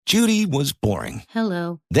Judy was boring.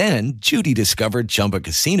 Hello. Then Judy discovered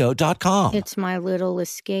ChumbaCasino.com. It's my little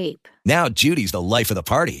escape. Now Judy's the life of the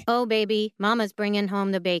party. Oh, baby, mama's bringing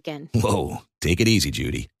home the bacon. Whoa, take it easy,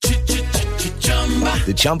 Judy.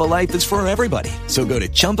 The Chumba life is for everybody. So go to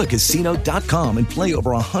ChumbaCasino.com and play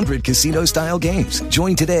over 100 casino-style games.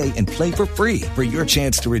 Join today and play for free for your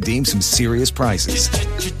chance to redeem some serious prizes.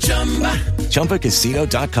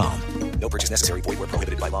 ChumbaCasino.com. No purchase necessary. Void where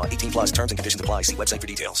prohibited by law. 18 plus terms and conditions apply. See website for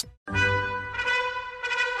details.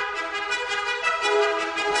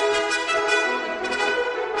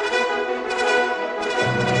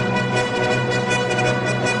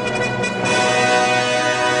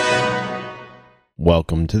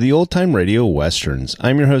 Welcome to the Old Time Radio Westerns.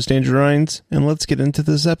 I'm your host, Andrew Rhines, and let's get into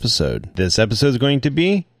this episode. This episode is going to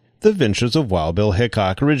be The Adventures of Wild Bill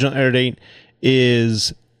Hickok. Original air date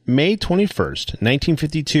is May 21st,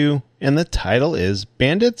 1952, and the title is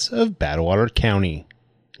Bandits of Badwater County.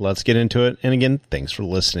 Let's get into it, and again, thanks for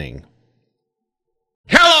listening.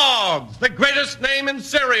 Kellogg's, the greatest name in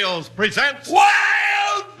cereals, presents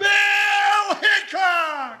Wild Bill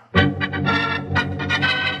Hickok!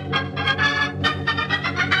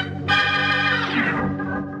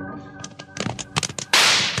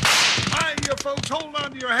 Hi, you folks, hold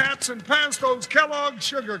on to your hats and pass those Kellogg's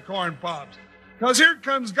Sugar Corn Pops. Because here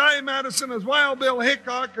comes Guy Madison as Wild Bill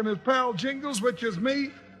Hickok and his pal Jingles, which is me,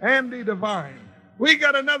 Andy Devine. We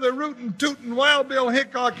got another rootin' tootin' Wild Bill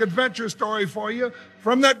Hickok adventure story for you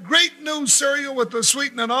from that great new cereal with the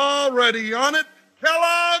sweetening already on it,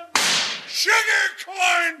 Kellogg's Sugar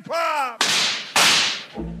Corn Pops!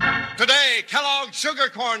 Today, Kellogg's Sugar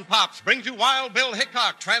Corn Pops brings you Wild Bill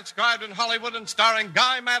Hickok, transcribed in Hollywood and starring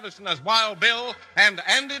Guy Madison as Wild Bill and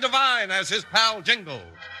Andy Devine as his pal Jingles.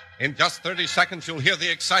 In just 30 seconds, you'll hear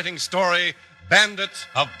the exciting story, Bandits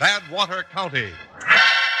of Badwater County.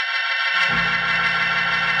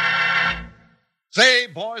 Say,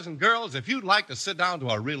 boys and girls, if you'd like to sit down to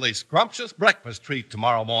a really scrumptious breakfast treat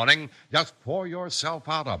tomorrow morning, just pour yourself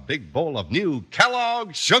out a big bowl of new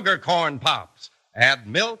Kellogg's Sugar Corn Pops. Add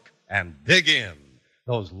milk and dig in.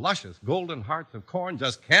 Those luscious golden hearts of corn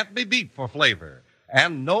just can't be beat for flavor.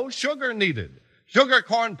 And no sugar needed. Sugar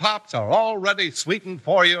Corn Pops are already sweetened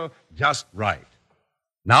for you just right.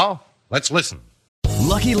 Now, let's listen.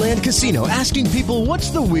 Lucky Land Casino, asking people, what's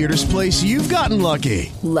the weirdest place you've gotten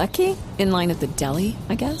lucky? Lucky? In line at the deli,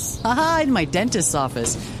 I guess? Aha, in my dentist's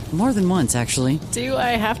office. More than once, actually. Do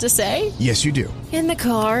I have to say? Yes, you do. In the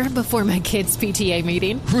car before my kids' PTA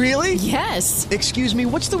meeting. Really? Yes. Excuse me,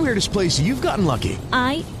 what's the weirdest place you've gotten lucky?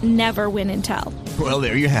 I never win and tell. Well,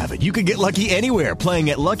 there you have it. You can get lucky anywhere, playing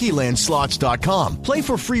at LuckyLandSlots.com. Play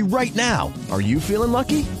for free right now. Are you feeling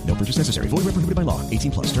lucky? No purchase necessary. Void where prohibited by law.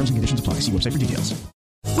 18 plus. Terms and conditions apply. See website for details.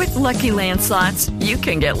 With Lucky Land Slots, you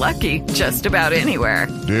can get lucky just about anywhere.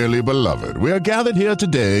 Dearly beloved, we are gathered here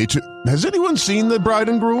today to... Has anyone seen the bride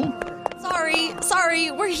and groom?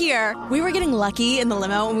 Sorry, we're here. We were getting lucky in the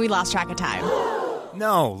limo and we lost track of time.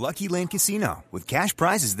 No, Lucky Land Casino, with cash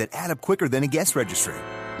prizes that add up quicker than a guest registry.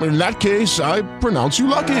 In that case, I pronounce you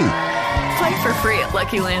lucky. Play for free at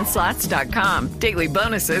LuckyLandSlots.com. Daily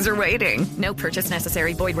bonuses are waiting. No purchase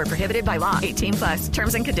necessary. Void where prohibited by law. 18 plus.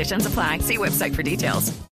 Terms and conditions apply. See website for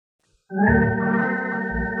details.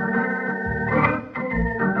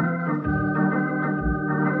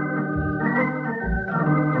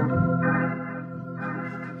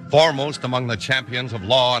 Foremost among the champions of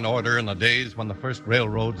law and order in the days when the first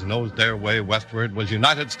railroads nosed their way westward was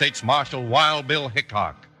United States Marshal Wild Bill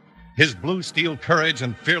Hickok. His blue steel courage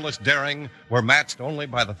and fearless daring were matched only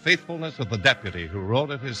by the faithfulness of the deputy who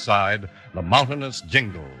rode at his side, the mountainous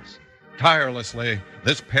Jingles. Tirelessly,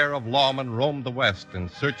 this pair of lawmen roamed the West in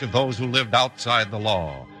search of those who lived outside the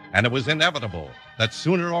law, and it was inevitable that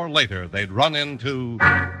sooner or later they'd run into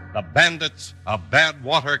the Bandits of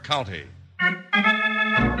Badwater County.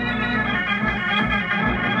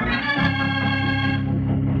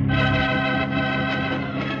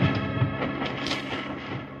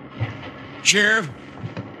 Sheriff,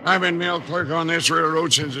 I've been mail clerk on this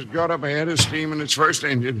railroad since it got up ahead of steam in its first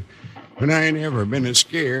engine, but I ain't ever been as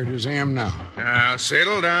scared as I am now. Now,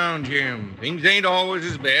 settle down, Jim. Things ain't always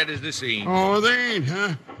as bad as they seem. Oh, they ain't,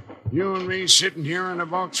 huh? You and me sitting here in a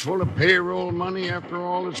box full of payroll money after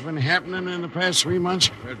all that's been happening in the past 3 months?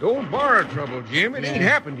 Now, don't borrow trouble, Jim. It ain't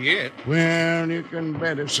happened yet. Well, you can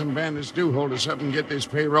bet if some bandits do hold us up and get this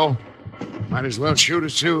payroll, might as well shoot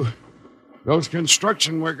us, too. Those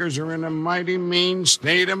construction workers are in a mighty mean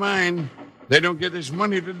state of mind. They don't get this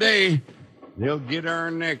money today, they'll get our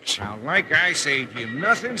necks. Now, like I say, Jim,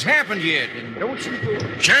 nothing's happened yet, and don't you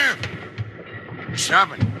go... Sheriff!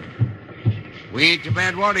 Stop it. We ain't to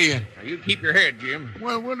Badwater yet. Now, you keep your head, Jim.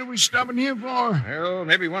 Well, what are we stopping here for? Well,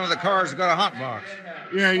 maybe one of the cars has got a hot box.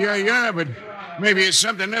 Yeah, but maybe it's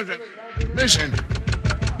something else. Listen.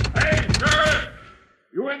 Hey, Sheriff!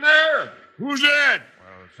 You in there? Who's that?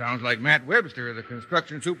 Well, it sounds like Matt Webster, the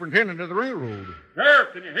construction superintendent of the railroad.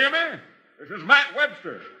 Sheriff, can you hear me? This is Matt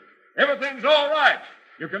Webster. Everything's all right.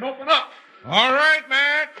 You can open up. All right,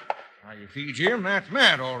 Matt. Now, you see, Jim, that's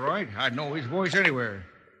Matt, all right. I'd know his voice anywhere.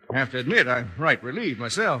 Have to admit, I'm right relieved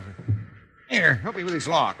myself. Here, help me with this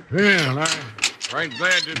lock. Well, I'm right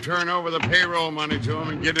glad to turn over the payroll money to him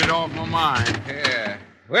and get it off my mind. Yeah.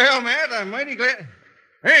 Well, Matt, I'm mighty glad.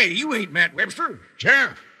 Hey, you ain't Matt Webster.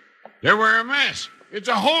 Sheriff, they were a mess. It's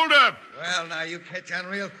a holdup. Well, now, you catch on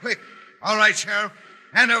real quick. All right, Sheriff,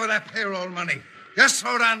 hand over that payroll money. Just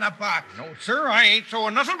throw down the box. No, sir, I ain't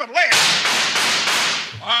throwing nothing but lead.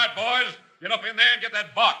 All right, boys, get up in there and get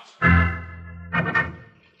that box.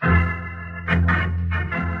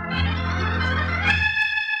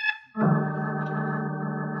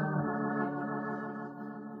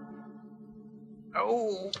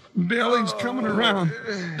 Oh. Bill, he's coming around.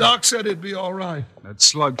 Doc said it'd be all right. That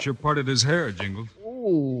slug sure parted his hair, Jingles.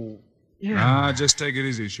 Oh. Yeah. Just take it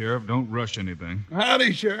easy, Sheriff. Don't rush anything.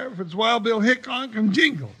 Howdy, Sheriff. It's Wild Bill Hickok and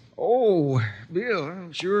Jingle. Oh, Bill,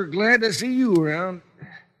 I'm sure glad to see you around.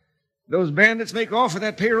 Those bandits make off with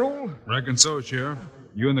that payroll? Reckon so, Sheriff.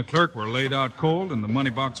 You and the clerk were laid out cold, and the money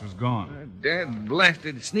box was gone. Dad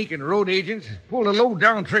blasted sneaking road agents pulled a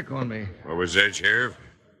low-down trick on me. What was that, Sheriff?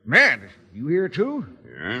 Matt, you here too?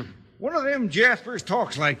 Yeah? One of them Jaspers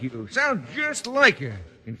talks like you. Sounds just like you.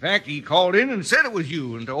 In fact, he called in and said it was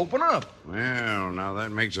you and to open up. Well, now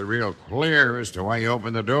that makes it real clear as to why you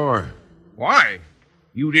opened the door. Why?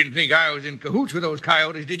 You didn't think I was in cahoots with those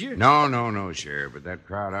coyotes, did you? No, Sheriff, but that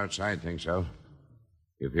crowd outside thinks so.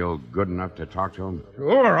 You feel good enough to talk to them?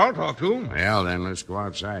 Sure, I'll talk to them. Well, then let's go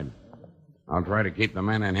outside. I'll try to keep the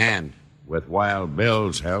men in hand, with Wild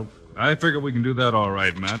Bill's help. I figure we can do that all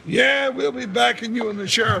right, Matt. Yeah, we'll be backing you and the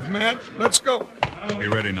sheriff, Matt. Let's go. Be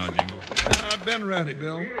ready now, Jingle. I've been ready,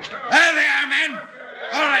 Bill. There they are, men.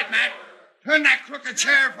 All right, Matt. Turn that crooked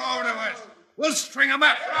sheriff over to us. We'll string him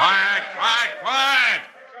up. Quiet.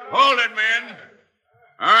 Hold it, men.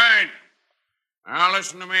 All right. Now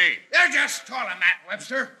listen to me. They're just stalling, Matt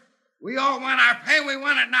Webster. We all want our pay. We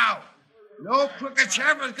want it now. No crooked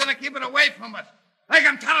sheriff is going to keep it away from us. Make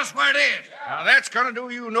him tell us where it is. Now, that's going to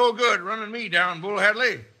do you no good running me down, Bull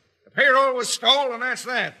Hadley. The payroll was stolen, that's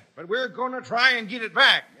that. But we're going to try and get it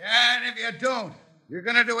back. Yeah, and if you don't, you're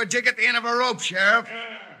going to do a jig at the end of a rope, Sheriff.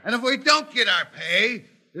 And if we don't get our pay,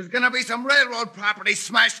 there's going to be some railroad property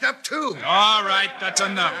smashed up, too. All right, that's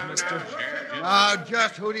enough, mister. Now,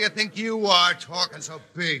 just who do you think you are talking so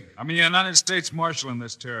big? I'm a United States Marshal in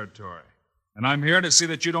this territory. And I'm here to see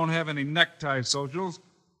that you don't have any necktie socials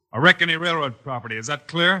or wreck any railroad property. Is that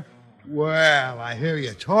clear? Well, I hear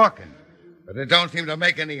you talking, but it don't seem to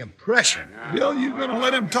make any impression. Bill, you going to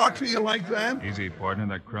let him talk to you like that? Easy, partner.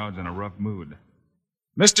 That crowd's in a rough mood.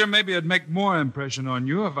 Mister, maybe it'd make more impression on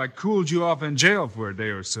you if I cooled you off in jail for a day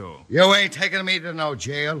or so. You ain't taking me to no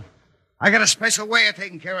jail. I got a special way of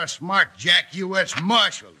taking care of smart Jack U.S.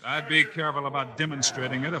 Marshals. I'd be careful about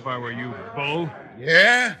demonstrating it if I were you, Bull.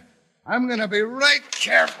 Yeah? I'm going to be right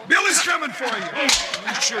careful. Bill is coming for you.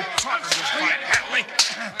 You sure talking this fight, Hadley.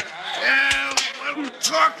 Well,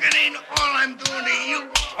 talking ain't all I'm doing to you.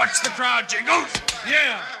 Watch the crowd, Jingles.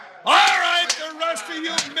 Yeah. All right, the rest of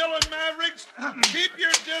you Millen Mavericks, keep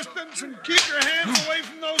your distance and keep your hands away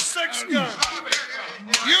from those 6 guns.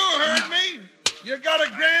 You heard me. You got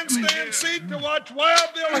a grandstand seat to watch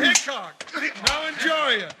Wild Bill Hickok. Now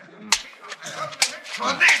enjoy it.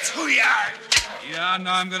 Well, that's who you are. Yeah,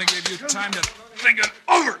 now I'm going to give you time to think it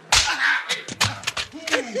over.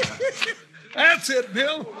 That's it,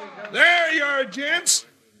 Bill. There you are, gents.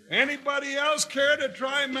 Anybody else care to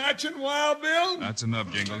try matching Wild Bill? That's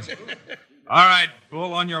enough, Jingles. All right,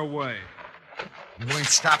 Bull, on your way. You ain't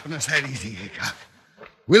stopping us that easy, Hickok.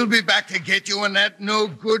 We'll be back to get you and that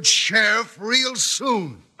no-good sheriff real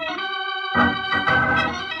soon.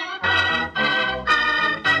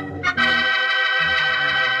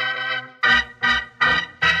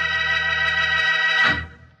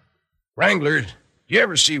 Wranglers, do you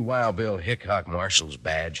ever see Wild Bill Hickok Marshal's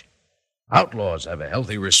badge? Outlaws have a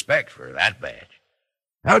healthy respect for that badge.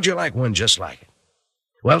 How'd you like one just like it?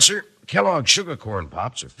 Well, sir, Kellogg's Sugar Corn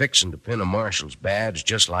Pops are fixing to pin a Marshal's badge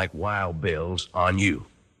just like Wild Bill's on you.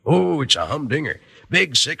 Oh, it's a humdinger.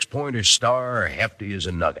 Big 6-pointer star, hefty as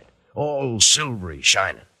a nugget, all silvery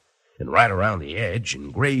shining. And right around the edge,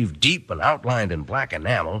 engraved deep and outlined in black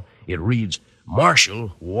enamel, it reads,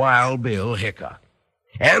 Marshal Wild Bill Hickok.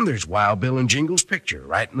 And there's Wild Bill and Jingles' picture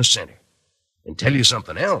right in the center. And tell you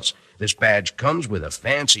something else, this badge comes with a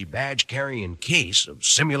fancy badge-carrying case of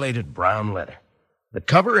simulated brown leather. The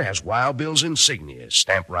cover has Wild Bill's insignia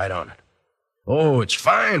stamped right on it. Oh, it's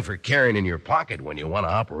fine for carrying in your pocket when you want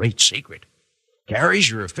to operate secret.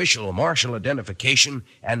 Carries your official marshal identification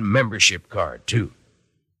and membership card, too.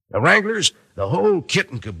 Now, Wranglers, the whole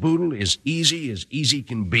kit and caboodle is easy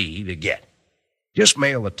can be to get. Just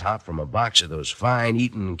mail the top from a box of those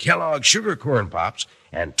fine-eating Kellogg's Sugar Corn Pops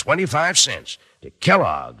and 25 cents to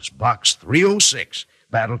Kellogg's, Box 306,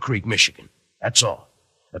 Battle Creek, Michigan. That's all.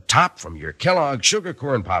 A top from your Kellogg's Sugar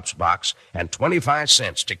Corn Pops box and 25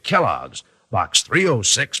 cents to Kellogg's, Box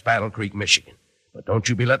 306, Battle Creek, Michigan. But don't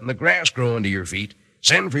you be letting the grass grow under your feet.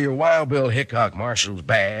 Send for your Wild Bill Hickok Marshal's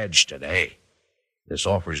badge today. This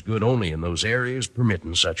offer's good only in those areas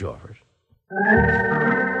permitting such offers.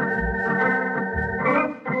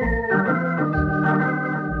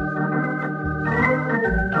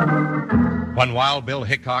 When Wild Bill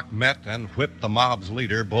Hickok met and whipped the mob's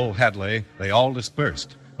leader, Bull Hadley, they all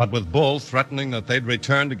dispersed, but with Bull threatening that they'd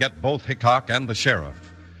return to get both Hickok and the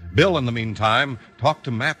sheriff. Bill, in the meantime, talked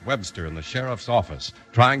to Matt Webster in the sheriff's office,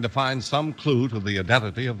 trying to find some clue to the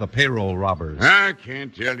identity of the payroll robbers. I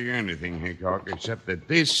can't tell you anything, Hickok, except that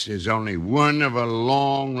this is only one of a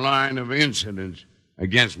long line of incidents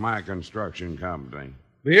against my construction company.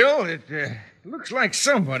 Bill, it looks like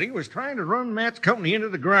somebody was trying to run Matt's company into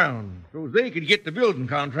the ground so they could get the building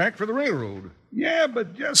contract for the railroad. Yeah,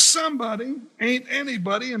 but just somebody ain't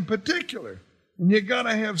anybody in particular. And you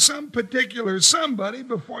gotta have some particular somebody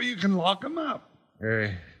before you can lock 'em up.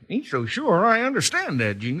 Ain't so sure I understand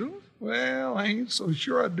that, Jingles. Well, I ain't so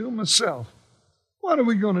sure I do myself. What are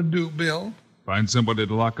we gonna do, Bill? Find somebody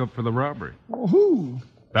to lock up for the robbery. Well, who?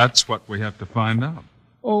 That's what we have to find out.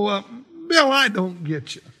 Oh, Bill, I don't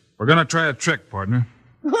get you. We're going to try a trick, partner.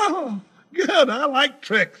 Oh, good. I like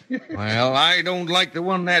tricks. Well, I don't like the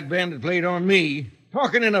one that bandit played on me,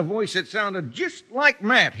 talking in a voice that sounded just like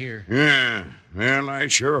Matt here. Yeah, well, I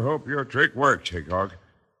sure hope your trick works, Hickok.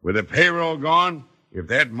 With the payroll gone, if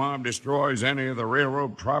that mob destroys any of the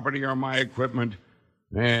railroad property or my equipment,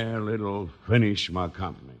 well, it'll finish my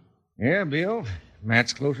company. Yeah, Bill.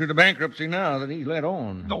 Matt's closer to bankruptcy now than he's let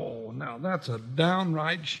on. Oh, now that's a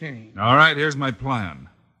downright shame. All right, here's my plan.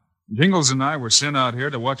 Jingles and I were sent out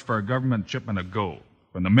here to watch for a government shipment of gold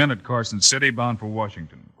from the men at Carson City bound for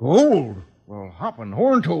Washington. Gold? Well, hopping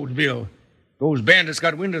horn toads, Bill. Those bandits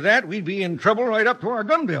got wind of that, we'd be in trouble right up to our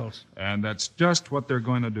gun belts. And that's just what they're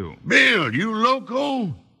going to do. Bill, you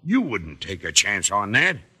loco? You wouldn't take a chance on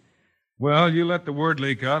that. Well, you let the word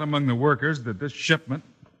leak out among the workers that this shipment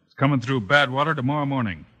is coming through Badwater tomorrow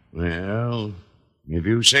morning. Well, if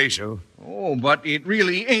you say so. Oh, but it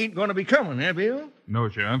really ain't going to be coming, eh, Bill? No,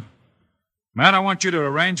 Sheriff. Matt, I want you to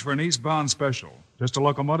arrange for an eastbound special. Just a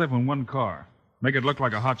locomotive and one car. Make it look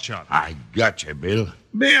like a hot shot. I got you, Bill.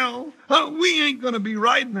 Bill, we ain't going to be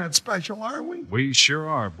riding that special, are we? We sure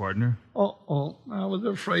are, partner. Uh-oh, I was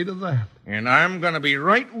afraid of that. And I'm going to be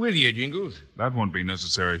right with you, Jingles. That won't be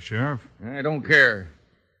necessary, Sheriff. I don't care.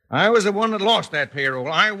 I was the one that lost that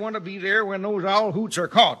payroll. I want to be there when those owl hoots are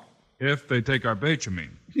caught. If they take our bait, you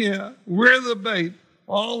mean? Yeah, we're the bait.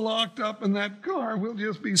 All locked up in that car. We'll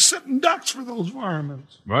just be sitting ducks for those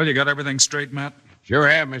varmints. Well, you got everything straight, Matt? Sure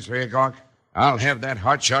have, Mr. Hickok. I'll have that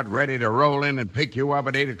hotshot ready to roll in and pick you up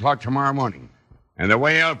at 8 o'clock tomorrow morning. And the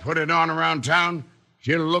way I'll put it on around town,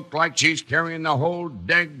 she'll look like she's carrying the whole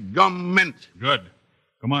daggum mint. Good.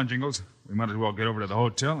 Come on, Jingles. We might as well get over to the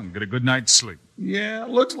hotel and get a good night's sleep. Yeah,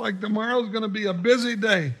 looks like tomorrow's going to be a busy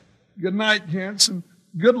day. Good night, gents, and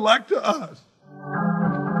good luck to us.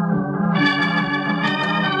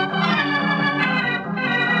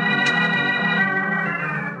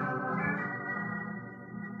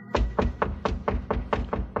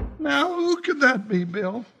 Now, who could that be,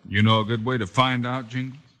 Bill? You know a good way to find out,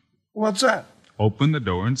 Jingles? What's that? Open the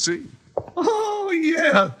door and see. Oh,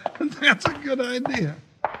 yeah. That's a good idea.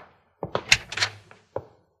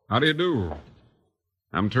 How do you do?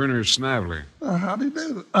 I'm Turner Snively. How do you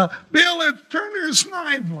do? Bill, it's Turner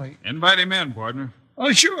Snively. Invite him in, partner.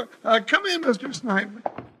 Oh, sure. Come in, Mr. Snively.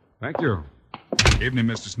 Thank you. Evening,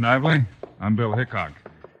 Mr. Snively. I'm Bill Hickok.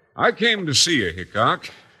 I came to see you, Hickok,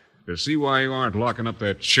 to see why you aren't locking up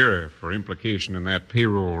that sheriff for implication in that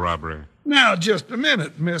payroll robbery. Now, just a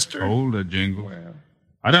minute, mister. Hold it, Jingle. Well,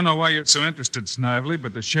 I don't know why you're so interested, Snively,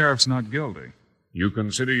 but the sheriff's not guilty. You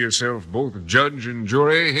consider yourself both judge and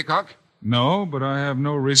jury, Hickok? No, but I have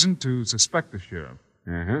no reason to suspect the sheriff.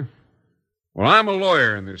 Uh-huh. Well, I'm a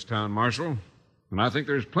lawyer in this town, Marshal, and I think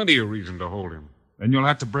there's plenty of reason to hold him. then you'll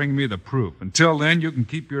have to bring me the proof. Until then, you can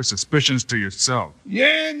keep your suspicions to yourself.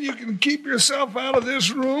 Yeah, and you can keep yourself out of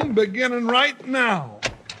this room beginning right now.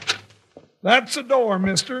 That's the door,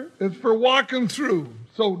 mister. It's for walking through,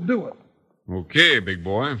 so do it. Okay, big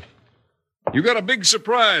boy. You got a big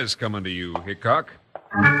surprise coming to you, Hickok.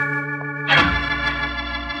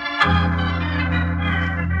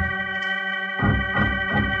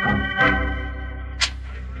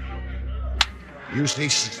 You see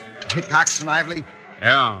Hickok Snively?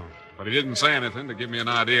 Yeah, but he didn't say anything to give me an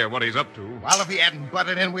idea of what he's up to. Well, if he hadn't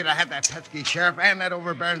butted in, we'd have had that pesky sheriff and that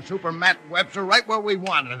overbearing super Matt Webster right where we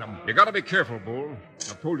wanted him. You gotta be careful, Bull.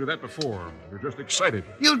 I've told you that before. You're just excited.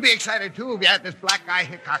 You'd be excited, too, if you had this black guy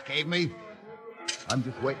Hickok gave me. I'm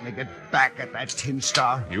just waiting to get back at that tin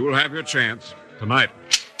star. You'll have your chance. Tonight.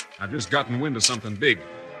 I've just gotten wind of something big.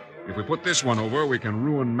 If we put this one over, we can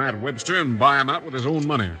ruin Matt Webster and buy him out with his own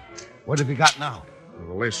money. What have you got now? Well,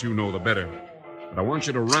 the less you know, the better. But I want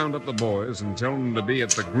you to round up the boys and tell them to be at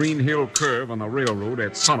the Green Hill Curve on the railroad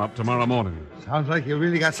at sunup tomorrow morning. Sounds like you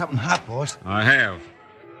really got something hot, boss. I have.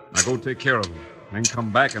 Now go take care of them. Then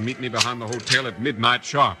come back and meet me behind the hotel at midnight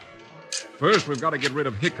sharp. First, we've got to get rid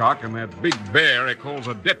of Hickok and that big bear he calls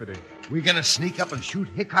a deputy. We gonna sneak up and shoot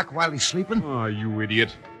Hickok while he's sleeping? Oh, you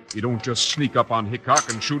idiot. You don't just sneak up on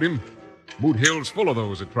Hickok and shoot him. Boot Hill's full of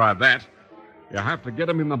those that tried that. You have to get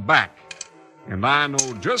him in the back. And I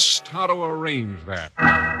know just how to arrange that.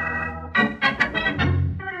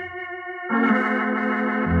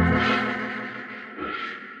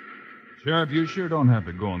 Sheriff, you sure don't have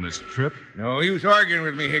to go on this trip. No use arguing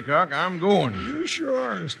with me, Hickok. I'm going. You sure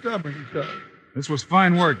are a stubborn cuss. This was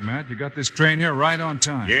fine work, Matt. You got this train here right on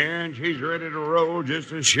time. Yeah, and she's ready to roll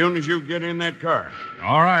just as soon as you get in that car.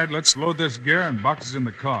 All right, let's load this gear and boxes in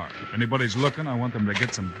the car. If anybody's looking, I want them to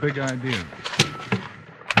get some big ideas.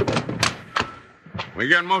 We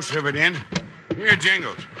got most of it in. Here,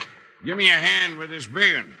 Jingles. Give me a hand with this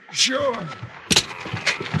big one. Sure.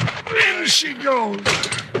 In she goes.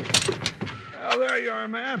 Well, there you are,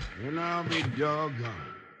 Matt. And I'll be doggone.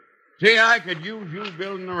 See, I could use you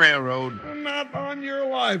building the railroad. Not on your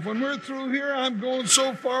life. When we're through here, I'm going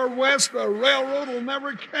so far west, the railroad will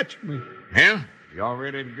never catch me. Well, you all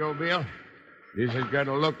ready to go, Bill? This has got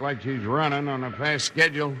to look like she's running on a fast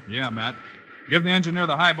schedule. Yeah, Matt. Give the engineer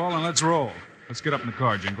the highball and let's roll. Let's get up in the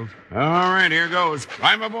car, Jingles. All right, here goes.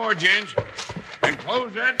 Climb aboard, gents. And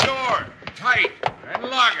close that door tight and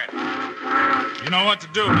lock it. You know what to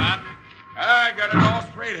do, Matt. I got it all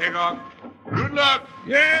straight, Hickok. Good luck.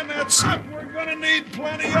 Yeah, and that's something we're going to need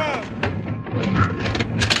plenty of.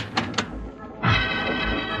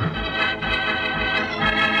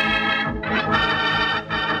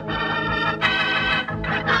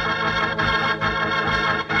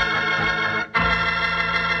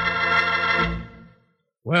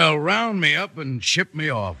 Well, round me up and ship me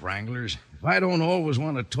off, Wranglers. If I don't always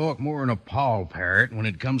want to talk more than a Paul parrot when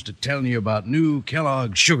it comes to telling you about new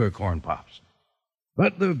Kellogg's Sugar Corn Pops.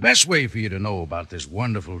 But the best way for you to know about this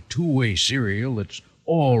wonderful two-way cereal that's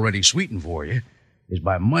already sweetened for you is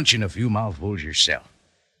by munching a few mouthfuls yourself.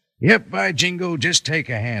 Yep, by jingo, just take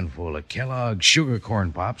a handful of Kellogg's Sugar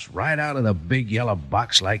Corn Pops right out of the big yellow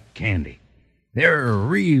box like candy. They're a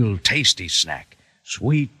real tasty snack,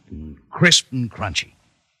 sweet and crisp and crunchy.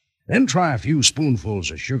 Then try a few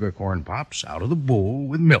spoonfuls of Sugar Corn Pops out of the bowl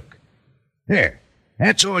with milk. There,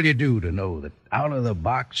 that's all you do to know that out of the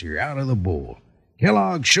box, you're out of the bowl.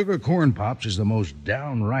 Kellogg's Sugar Corn Pops is the most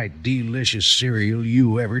downright delicious cereal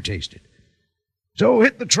you ever tasted. So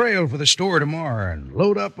hit the trail for the store tomorrow and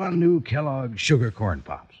load up on new Kellogg's Sugar Corn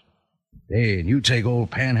Pops. Hey, and you take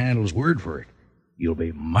old Panhandle's word for it. You'll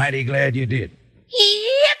be mighty glad you did.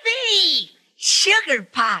 Yippee! Sugar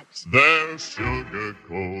Pops. They're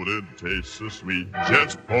sugar-coated, taste so sweet.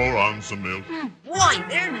 Just pour on some milk. Boy,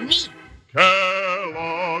 they're neat.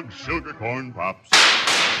 Kellogg's Sugar Corn Pops.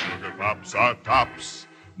 Sugar Pops are tops.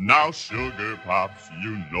 Now Sugar Pops,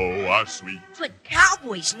 you know, are sweet. But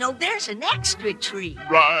cowboys know there's an extra treat.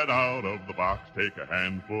 Right out of the box, take a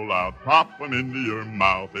handful out. Pop them into your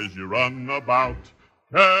mouth as you run about.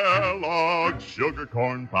 Kellogg's Sugar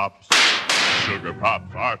Corn Pops. Sugar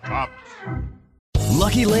Pops are tops.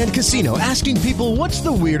 Lucky Land Casino, asking people, what's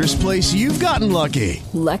the weirdest place you've gotten lucky?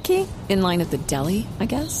 Lucky? In line at the deli, I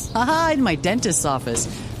guess? Aha, in my dentist's office.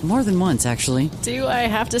 More than once, actually. Do I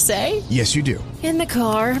have to say? Yes, you do. In the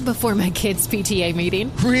car before my kids' PTA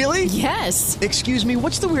meeting. Really? Yes. Excuse me,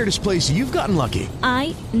 what's the weirdest place you've gotten lucky?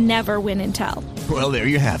 I never win and tell. Well, there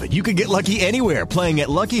you have it. You can get lucky anywhere, playing at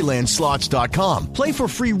LuckyLandSlots.com. Play for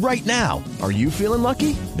free right now. Are you feeling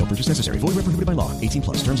lucky? No purchase necessary. Void where prohibited by law. 18+.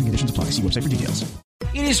 Terms and conditions apply. See website for details.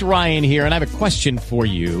 It is Ryan here, and I have a question for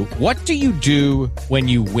you. What do you do when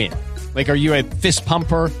you win? Like, are you a fist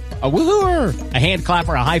pumper, a woohooer, a hand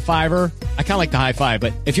clapper, a high fiver? I kind of like the high five,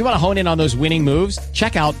 but if you want to hone in on those winning moves,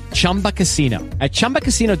 check out Chumba Casino. At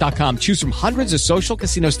ChumbaCasino.com, choose from hundreds of social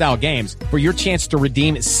casino-style games for your chance to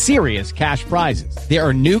redeem serious cash prizes. There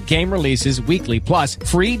are new game releases weekly, plus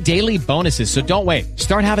free daily bonuses, so don't wait.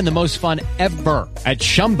 Start having the most fun ever at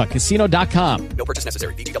ChumbaCasino.com. No purchase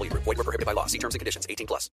necessary. VGW. Void where prohibited by law. See terms and conditions.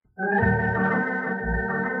 18+.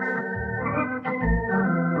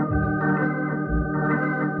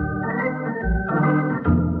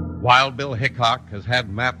 Wild Bill Hickok has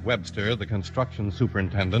had Matt Webster, the construction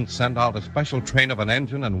superintendent, send out a special train of an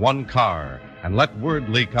engine and one car and let word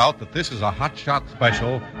leak out that this is a hotshot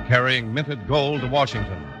special carrying minted gold to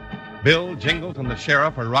Washington. Bill, Jingles, and the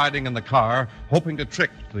sheriff are riding in the car, hoping to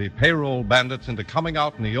trick the payroll bandits into coming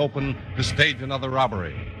out in the open to stage another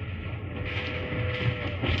robbery.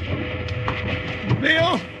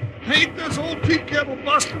 Bill, ain't this old tea kettle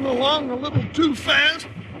busting along a little too fast?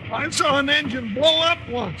 I saw an engine blow up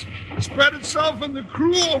once. Spread itself and the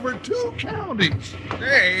crew over 2 counties.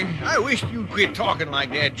 Hey, I wish you'd quit talking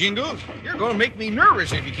like that, Jingles. You're going to make me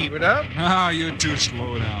nervous if you keep it up. Ah, you two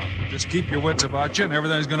slow down. Just keep your wits about you and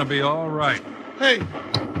everything's going to be all right. Hey,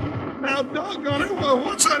 now doggone it, well,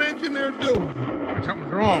 what's that engineer doing?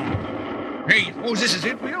 Something's wrong. Hey, suppose this is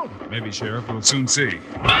it, Bill? Maybe, Sheriff. We'll soon see.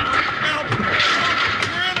 Help! We're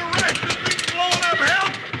in a wreck. This thing's blowing up.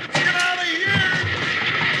 Help! Get out of here!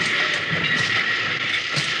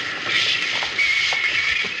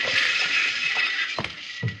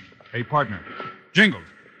 Hey, partner. Jingles.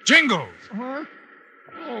 Jingles! Huh?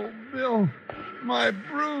 Oh, Bill, my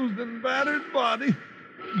bruised and battered body.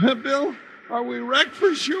 Bill, are we wrecked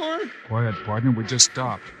for sure? Quiet, partner. We just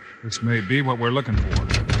stopped. This may be what we're looking for.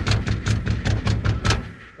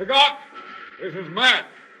 Hickok, this is Matt.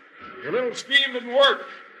 Your little scheme didn't work.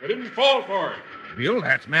 I didn't fall for it. Bill,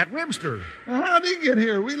 that's Matt Webster. How'd he get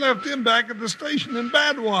here? We left him back at the station in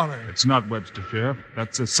Badwater. It's not Webster, Sheriff.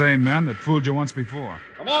 That's the same man that fooled you once before.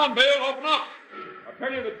 Come on, Bill, open up. I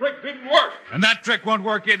tell you, the trick didn't work. And that trick won't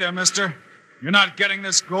work either, mister. You're not getting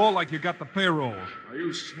this gold like you got the payroll. Are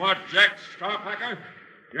you smart, Jack Starpacker?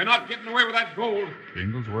 You're not getting away with that gold.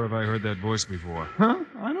 Jingles, where have I heard that voice before? Huh?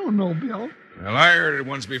 I don't know, Bill. Well, I heard it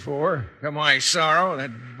once before. To my sorrow,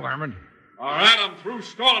 that varmint. All right, I'm through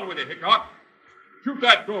stalling with you, Hickok. Shoot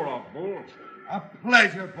that door off, Bull. A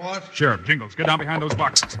pleasure, boss. Sheriff, Jingles, get down behind those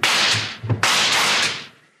boxes.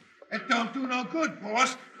 It don't do no good,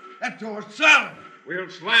 boss. That door's solid. We'll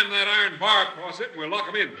slam that iron bar across it and we'll lock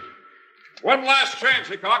him in. One last chance,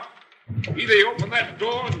 Hickok. Either you open that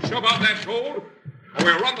door and shove out that gold, or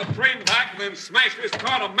we'll run the train back and then smash this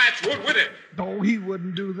car to matchwood with it. No, he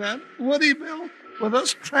wouldn't do that. Would he, Bill? With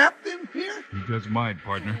us trapped in here? You just might,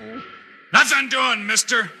 partner. Nothing doing,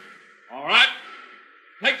 mister. All right.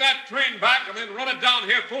 Take that train back and then run it down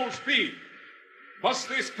here full speed. Bust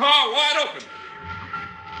this car wide open.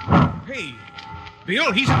 Hey,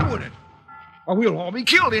 Bill, he's doing it. Or we'll all be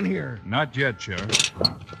killed in here. Not yet, Sheriff.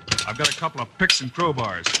 I've got a couple of picks and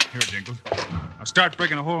crowbars. Here, Jingles. I'll start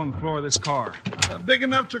breaking a hole in the floor of this car. Big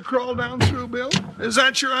enough to crawl down through, Bill? Is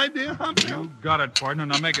that your idea, huh, Bill? You got it, partner.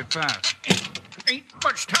 Now make it fast. Ain't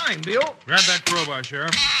much time, Bill. Grab that crowbar,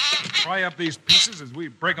 Sheriff. Pry up these pieces as we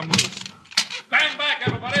break them loose. Stand back,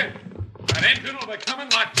 everybody. That engine will be coming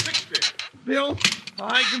like 60. Bill,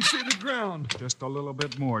 I can see the ground. Just a little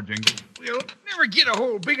bit more, Jingles. We'll never get a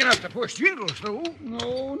hole big enough to push Jingles, though.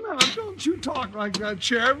 No, don't you talk like that,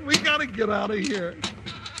 Sheriff. We gotta get out of here.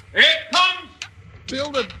 It comes!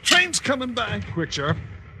 Bill, the train's coming back. Quick, Sheriff.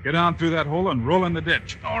 Get down through that hole and roll in the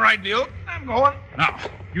ditch. All right, Bill. I'm going. Now,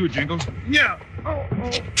 you, Jingles. Yeah.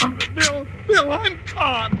 Bill, I'm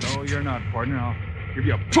caught. No, you're not, partner. I'll give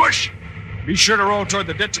you a push. Be sure to roll toward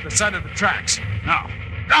the ditch at the side of the tracks. Now,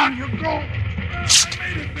 down you go. I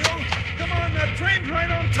made it, Bill. Come on, that train's right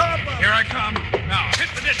on top of us. Here I come. Now, hit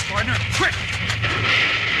the ditch, partner. Quick.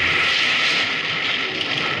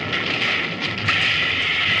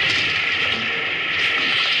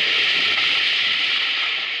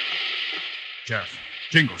 Sheriff,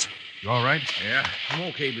 Jingles, you all right? Yeah, I'm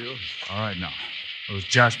okay, Bill. All right, now. Those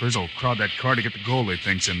Jaspers will crowd that car to get the gold they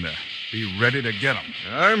think's in there. Be ready to get them.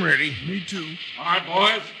 I'm ready. Me too. All right,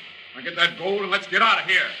 boys. Now get that gold and let's get out of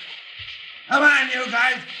here. Come on, you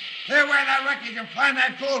guys. Clear away that wreckage and find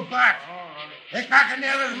that gold box. Hickok and the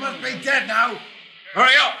others must be dead now.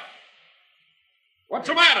 Hurry up. What's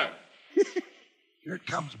the matter? Here it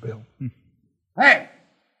comes, Bill. Hey,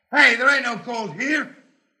 there ain't no gold here.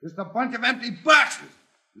 Just a bunch of empty boxes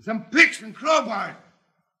and some picks and crowbars.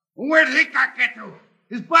 Where did Hickok get to?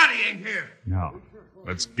 His body ain't here. No.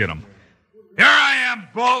 Let's get him. Here I am,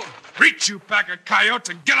 Bull. Reach, you pack of coyotes,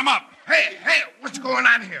 and get him up. Hey, what's going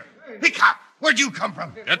on here? Hickok, where'd you come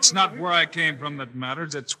from? It's not where I came from that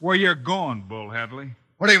matters. It's where you're going, Bull Hadley.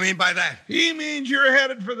 What do you mean by that? He means you're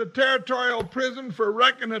headed for the territorial prison for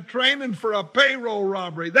wrecking a train and for a payroll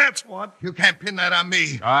robbery. That's what. You can't pin that on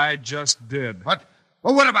me. I just did. What?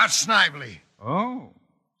 Well, what about Snively? Oh,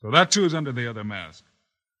 so that too's under the other mask.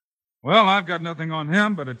 Well, I've got nothing on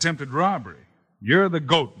him but attempted robbery. You're the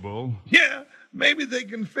goat, Bull. Yeah, maybe they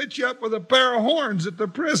can fit you up with a pair of horns at the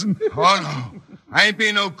prison. Oh, no. I ain't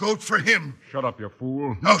being no goat for him. Shut up, you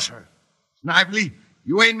fool. No, sir. Snively,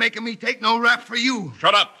 you ain't making me take no rap for you.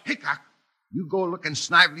 Shut up. Hickok, you go looking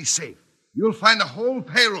Snively safe. You'll find the whole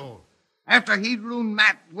payroll. After he'd ruined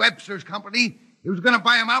Matt Webster's company, he was going to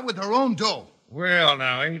buy him out with their own dough. Well,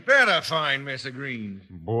 now, ain't that a fine mess of greens?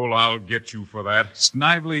 Bull, I'll get you for that.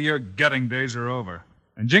 Snively, your getting days are over.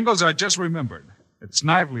 And Jingles, I just remembered. It's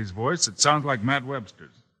Snively's voice. It sounds like Matt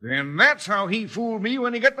Webster's. Then that's how he fooled me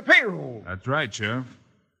when he got the payroll. That's right, Sheriff.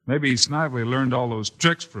 Maybe Snively learned all those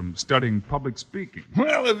tricks from studying public speaking.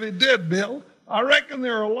 Well, if he did, Bill, I reckon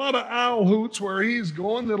there are a lot of owl hoots where he's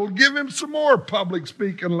going that'll give him some more public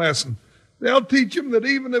speaking lessons. They'll teach him that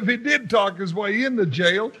even if he did talk his way into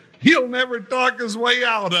jail, he'll never talk his way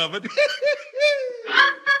out of it.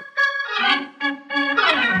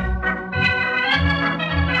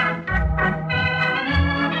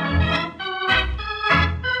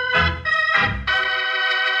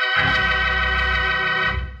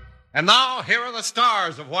 And now, here are the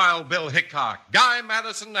stars of Wild Bill Hickok, Guy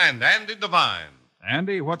Madison and Andy Devine.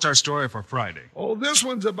 Andy, what's our story for Friday? Oh, this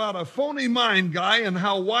one's about a phony mine guy and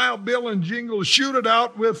how Wild Bill and Jingles shoot it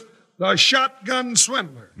out with the shotgun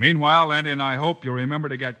swindler. Meanwhile, Andy and I hope you'll remember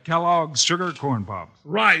to get Kellogg's Sugar Corn Pops.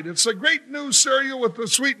 Right. It's a great new cereal with the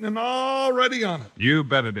sweetening already on it. You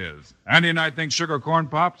bet it is. Andy and I think Sugar Corn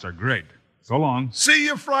Pops are great. So long. See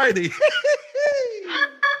you Friday.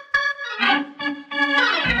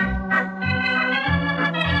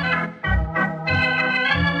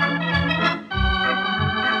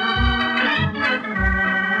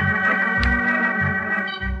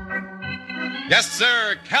 Yes,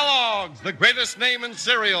 sir, Kellogg's, the greatest name in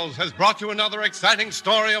cereals, has brought you another exciting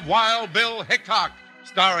story of Wild Bill Hickok,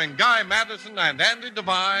 starring Guy Madison and Andy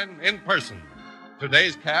Devine in person.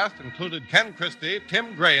 Today's cast included Ken Christie,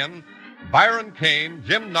 Tim Graham, Byron Kane,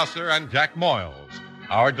 Jim Nusser, and Jack Moyles.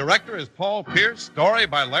 Our director is Paul Pierce, story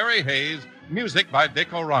by Larry Hayes, music by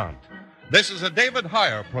Dick Orant. This is a David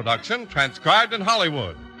Heyer production, transcribed in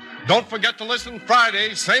Hollywood. Don't forget to listen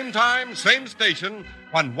Friday, same time, same station,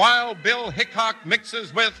 when Wild Bill Hickok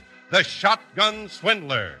mixes with the Shotgun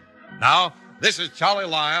Swindler. Now, this is Charlie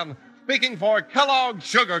Lyon speaking for Kellogg's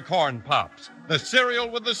Sugar Corn Pops, the cereal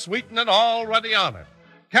with the sweetening already on it.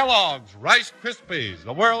 Kellogg's Rice Krispies,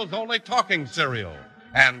 the world's only talking cereal.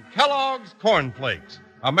 And Kellogg's Corn Flakes,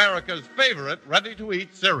 America's favorite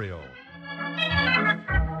ready-to-eat cereal.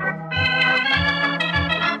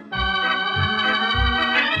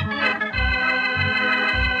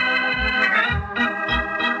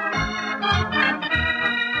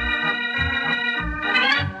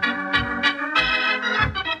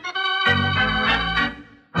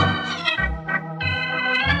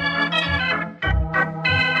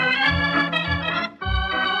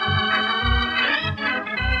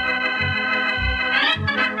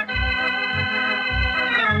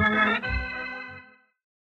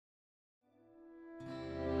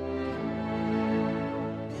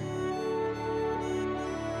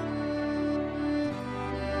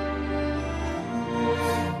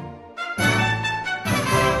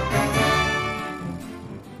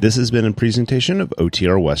 This has been a presentation of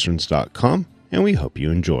OTRWesterns.com, and we hope you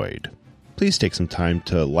enjoyed. Please take some time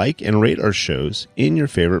to like and rate our shows in your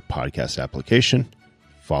favorite podcast application.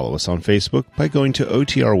 Follow us on Facebook by going to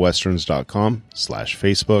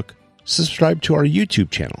OTRWesterns.com/Facebook. Subscribe to our YouTube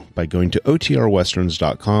channel by going to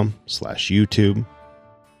OTRWesterns.com/YouTube.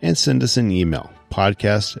 And send us an email,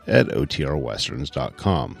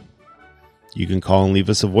 podcast@OTRWesterns.com. You can call and leave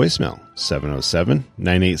us a voicemail,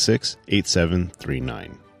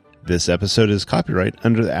 707-986-8739. This episode is copyright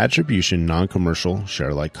under the Attribution Non-Commercial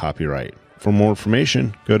Share-alike copyright. For more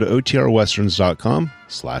information, go to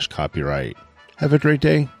OTRWesterns.com/copyright. Have a great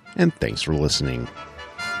day, and thanks for listening.